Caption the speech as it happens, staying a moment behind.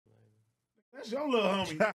That's your little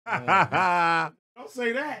homie. Don't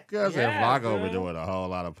say that. Cuz Flakko been doing a whole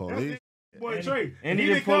lot of police. Boy, Trey. And he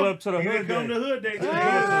didn't pull up to the hood. He didn't come to hood day.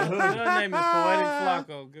 Her name is Poetik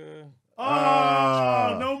Flakko, good.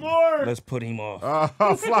 Oh, no more. Let's put him off.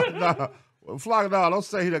 Flakko, no, don't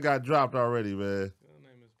say he done got dropped already, man. Her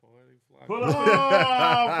name is Poetik Flakko.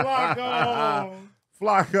 Oh, Flakko.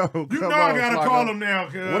 Flakko, You know I gotta call him now,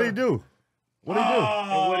 cuz. What'd he do? What'd he do?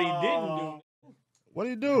 And what he didn't do. What'd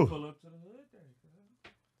he do? Pull up to the hood day.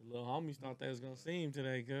 The little homies thought they was gonna see him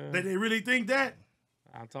today, cuz. Did they really think that?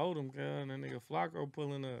 I told him, cuz, and that nigga Flakko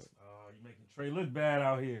pulling up. Oh, you making Trey look bad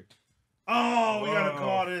out here. Oh, we gotta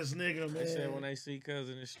call this nigga, man. They said when they see cuz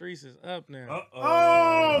in the streets, it's up now.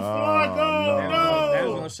 Oh, Flakko, no. They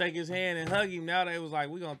was gonna shake his hand and hug him. Now they was like,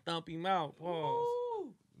 we gonna thump him out. Pause.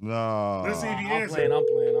 No. Let's see if he I'm answers.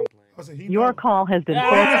 playing. I said, Your call has been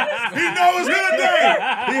forwarded. He knows hood day.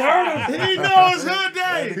 He heard him. He knows hood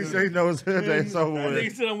day. He said he knows hood day, so He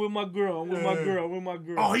said I'm with my girl. I'm with my girl. I'm with my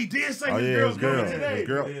girl. Oh, he did say his yeah, girl's his girl. coming today. His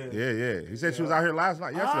girl. Yeah. He said she was out here last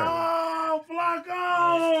night, yesterday. Oh,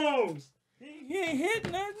 Flakko. He ain't hit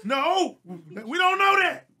nothing. No, we don't know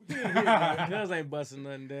that. Cuz ain't busting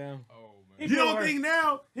nothing down. You don't think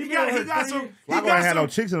now? He got some. Flakko ain't had no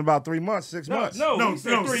cheeks in about 3 months, 6 months. No,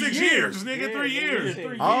 6 years, nigga, Yeah, 3 years. 3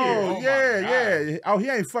 years. Oh, yeah. Oh, he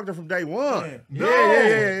ain't fucked her from day one.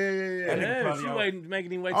 Yeah. Yeah, she waiting,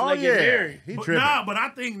 making him wait till Oh, they get married. He But tripping. but I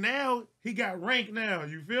think now he got rank now.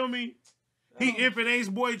 You feel me? He infant ace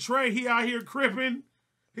boy Trey. He out here cripping.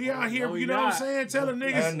 He out here, no, he you know what I'm not. saying? Telling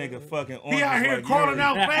That niggas. nigga fucking He out here like calling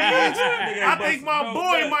out fans. I think my no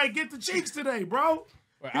boy bet. might get the cheeks today, bro.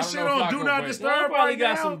 Well, This shit on Do Not Well, Disturb probably right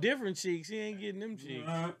got now. some different cheeks. He ain't getting them cheeks.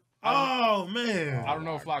 Oh, man. I don't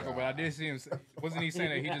know Flakko, but I did see him. Wasn't he saying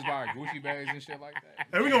that he just bought Gucci bags and shit like that?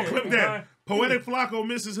 Hey, we gonna clip that. Poetik Flakko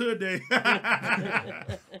misses hood day.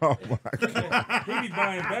 Oh, my God. He be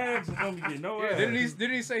buying bags and don't be getting no ass.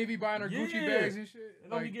 Didn't he say he be buying her Gucci bags and shit?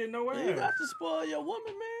 And don't be getting no You ass. got to spoil your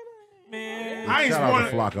woman, man. I ain't Shout out to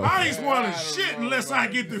spoiling. Flakko. I ain't spoiling shit unless I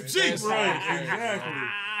get the cheeks. Right, exactly.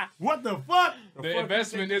 What the fuck? The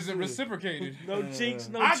investment isn't reciprocated. No cheeks,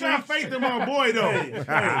 no I cheeks. got faith in my boy though. Shout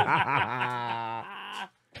out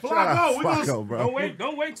Flakko, we Flakko, gonna bro.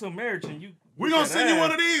 Don't wait till marriage and you. we gonna send you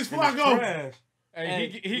one of these, Flakko. Trash.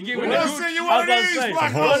 Hey, he We giving the gonna send Gucci. you I one was of these, about to say,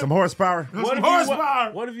 Flakko. Some horsepower. Some What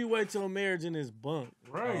horsepower. if you wait till marriage in his bunk?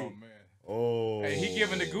 Oh Right. man. Oh. Hey, he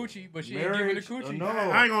giving the Gucci, but she ain't giving the Gucci. No.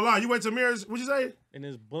 I ain't gonna lie. You wait till marriage. What'd you say? In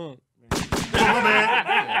his bunk. Oh, my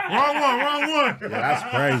bad. Wrong one. Yeah, that's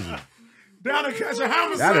crazy. Down to catch a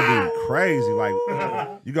homicide. That'd be crazy. Like,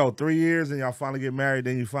 you go 3 years and y'all finally get married,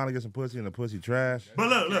 then you finally get some pussy and the pussy trash. But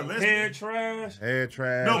look. Let's Hair trash. Hair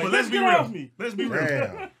trash. no, but let's be Get off real. me. Let's be real.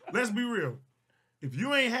 Damn. Let's be real. If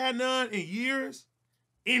you ain't had none in years,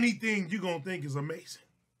 anything you gonna think is amazing.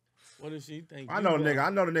 What does she think? I know the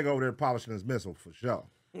nigga over there polishing his missile for sure.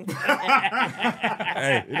 Hey,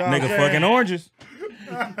 You know what I'm nigga saying? fucking oranges.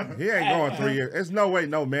 He ain't going 3 years. There's no way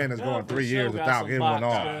no man is going 3 years without getting one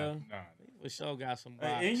off. For sure got some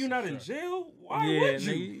box. And you not in jail? Why yeah, would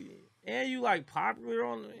you? nigga, and you like popular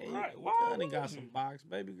on the. Right, Why why would would got you? some box,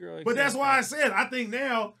 baby girl? But that's why I said I think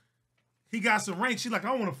now he got some rank. She like,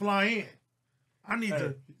 I want to fly in. I need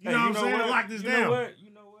to, you know what I'm saying? what? Lock this You down. know what?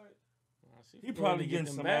 He probably getting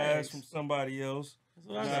some ass from somebody else. That's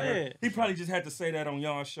what I said. He probably just had to say that on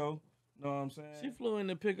y'all show. Know what I'm saying? She flew in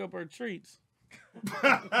to pick up her treats.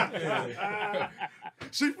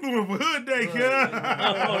 She flew in for hood day, cuz.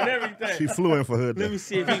 And everything. She flew in for hood Let day. me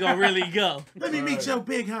see if he gonna really go. Let me meet your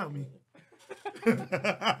big homie.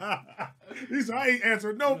 He said, I ain't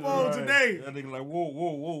answered no phone today. That nigga like,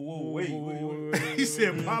 whoa, wait. He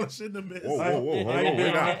said, polishing the mess. Whoa, hold on, wait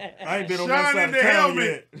now. I ain't been on that Shine side in of the town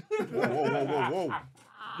helmet. yet. Whoa.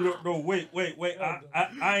 You don't, no, wait.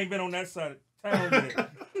 I ain't been on that side of town yet.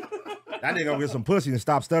 That nigga gonna get some pussy and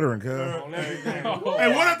stop stuttering, cuz.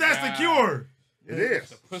 Hey, what if that's the cure? It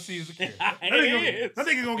is. Pussy is a kid. I think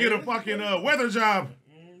he's gonna get a fucking weather job.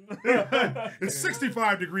 It's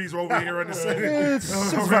 65 degrees over here in the city. It's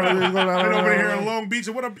And over here in Long Beach,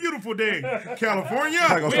 and what a beautiful day, California.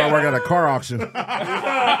 I gonna start working at a car auction. So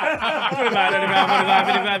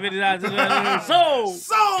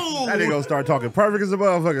So That nigga gonna start talking perfect as a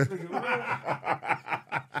motherfucker.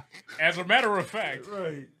 As a matter of fact.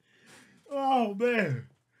 Right. Oh man.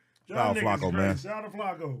 Shout out Y'all niggas Flakko, crazy. man. Shout out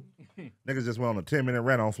Flakko. Niggas just went on a 10-minute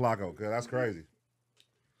rant on Flakko, cuz that's crazy.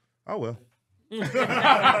 Oh well.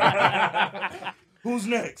 Who's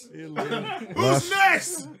next? Who's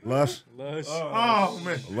next? Lush. Oh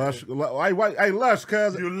man. Lush. Hey, Lush,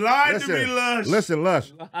 cuz. You lied to me, Lush. Listen,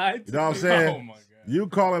 Lush. You know what I'm saying? Oh my god. You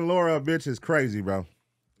calling Laura a bitch is crazy, bro.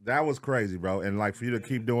 That was crazy, bro. And like for you to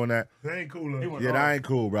keep doing that, That ain't cool. Look. yeah, that ain't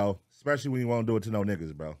cool, bro. Especially when you won't do it to no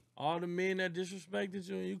niggas, bro. All the men that disrespected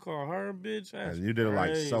you and you call her a bitch. That's And you did it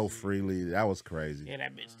like so crazy. freely. That was crazy. Yeah,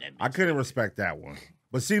 that bitch. I couldn't respect that one.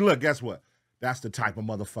 But see, look, guess what? That's the type of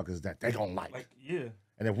motherfuckers that they gonna like. Yeah.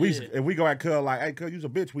 And if we go at Cuz like, hey, Cuz, you's a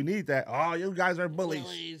bitch, we need that. Oh, you guys are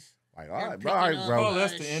bullies. Like, all right, bro, all right, Oh, bro.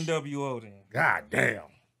 that's the NWO then. God damn.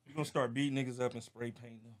 You gonna start beating niggas up and spray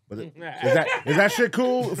painting them. But is that shit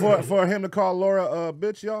cool for him to call Laura a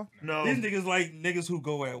bitch, y'all? No. These niggas like niggas who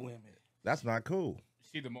go at women. That's not cool.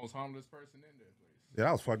 She the most harmless person in there, please. Yeah,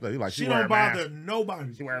 that was fucked up. You like She wear don't a mask. bother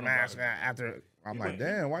nobody. She wear a mask after. I'm like,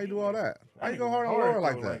 damn, why you do all that? Why you That go nigga hard on hard, Laura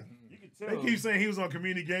like though, that? You can They tell. keep saying he was on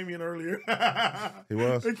Community Gaming earlier. He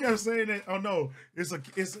was? They kept saying that. Oh no,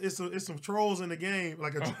 it's some trolls in the game,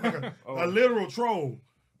 like a Oh. literal troll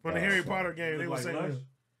from the Harry fuck. Potter game. They were Like saying, Lush?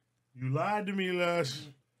 "You lied to me, Lush."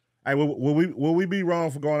 Hey, will we be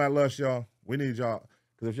wrong for going at Lush, y'all? We need y'all.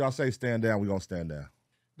 Because if y'all say stand down, we going to stand down.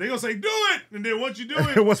 They gonna say, "Do it," and then once you do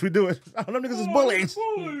it, Once we do it, oh, them niggas is bullies.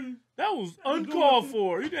 That was uncalled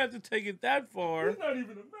for. You didn't have to take it that far. It's not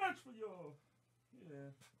even a match for y'all.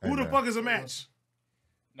 Yeah. who the Hey, man. fuck is a match?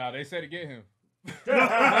 Nah, they said to get him.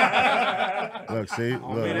 Look, see?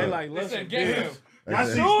 Oh, Look, man, they look. like, They listen, said get him. They I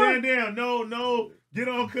said- see stand down. No, get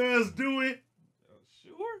on, Cuz, do it.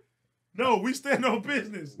 Sure. No, we stand on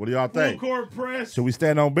business. What do y'all Full think? court press. Should we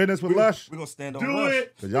stand on business with Lush? We're gonna stand on Do Lush.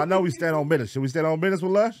 it. Because y'all know we stand on business. Should we stand on business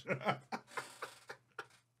with Lush?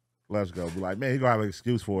 Lush go. Be like, man, he going to have an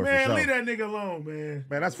excuse for it Man, for leave sure. that nigga alone, man.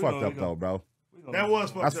 Man, that's We fucked gonna- up, we though, gonna- bro. We gonna- That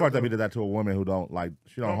was fucked That's up. fucked up. though. He did that to a woman who don't, like,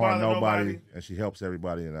 she don't Don't harm bother nobody, nobody. and she helps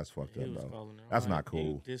everybody, and that's fucked He up, was bro. calling her. That's out. not He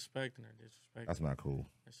cool. disrespecting her. That's not cool.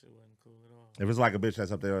 That shit wasn't cool at all. If it's like a bitch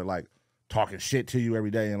that's up there, like, talking shit to you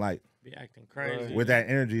every day and, like, Be acting crazy. with that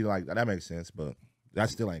energy, like, that makes sense, but that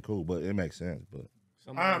still ain't cool, but it makes sense, but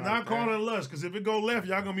Somebody I'm like not that. calling Lush, because if it go left,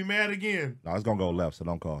 y'all gonna be mad again. no, it's going to go left, so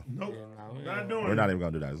don't call. Nope. Yeah, nah, we Not ain't- doing We're it. not even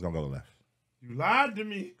going to do that. It's going to go left, You lied to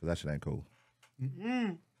me. because that shit ain't cool.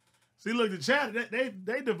 See, look, the chat,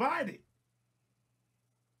 they divided.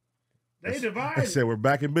 They They divided. said, we're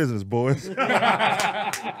back in business, boys.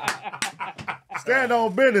 Stand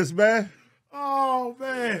on business, man. Oh,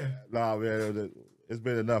 man. Nah, man, it's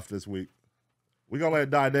been enough this week. We're going to let it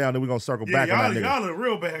die down, then we're going to circle Yeah, back on that nigga. y'all look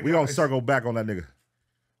real bad, We're going to guys. circle back on that nigga.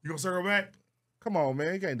 You gonna circle back? Come on,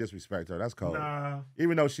 man. You can't disrespect her. That's cold. Nah.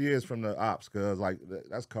 Even though she is from the ops, cuz, like,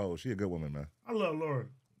 that's cold. She a good woman, man. I love Laura.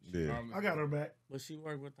 Yeah. I got her back. But she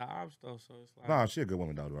worked with the ops though, so it's like Nah, she a good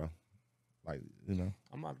woman, though, bro. Like, you know.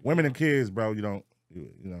 I'm not Women and kids, bro, you don't, you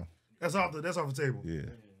know. That's off the table. Yeah.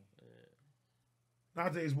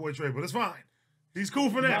 Not his boy Trey, but it's fine. He's cool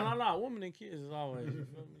for now. No. Women and kids is always. You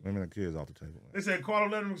feel me? Women and kids off the table, man. They said Carlo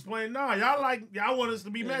let him explain. Nah, y'all want us to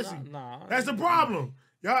be messy. Nah. That's the problem.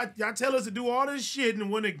 Y'all tell us to do all this shit,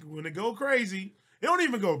 and when it go crazy, it don't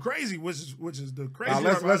even go crazy, which is the crazy.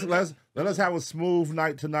 Nah, part about it. let us have a smooth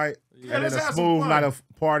night tonight, Yeah, and let's then a have some smooth fun. night of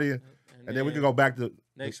partying, and then we can go back to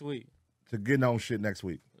next week. getting on shit next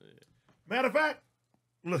week. Matter of fact,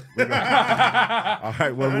 look. All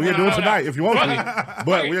right, well, we'll do it tonight if you want to,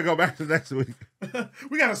 but we'll go back to next week.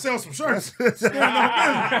 We gotta sell some shirts.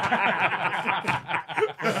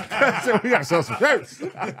 So we gotta sell some shirts.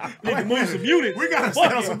 Need to move some units. We gotta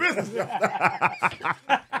stand on some business. We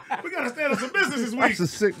gotta stand on some business this week. That's a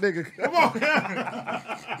sick nigga. Come on.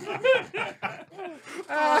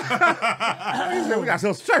 He said we gotta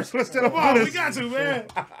sell some shirts. Let's tell Come on, them we got to, man.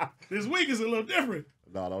 This week is a little different.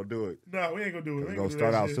 No, don't do it. No, we ain't gonna do it. We We're ain't gonna do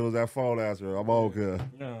start that out as shit. soon as that phone answer. I'm old, cuz.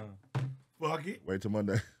 No. Fuck it. Wait till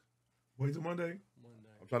Monday. Wait till Monday.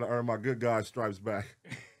 I'm trying to earn my good guy stripes back.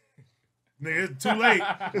 Nigga, it's too late.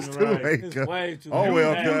 It's too late, It's cuz. way too Oh, late.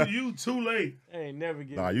 well, Hey, cuz. You too late. ain't never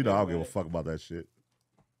get. Nah, you know I don't give a fuck about that shit.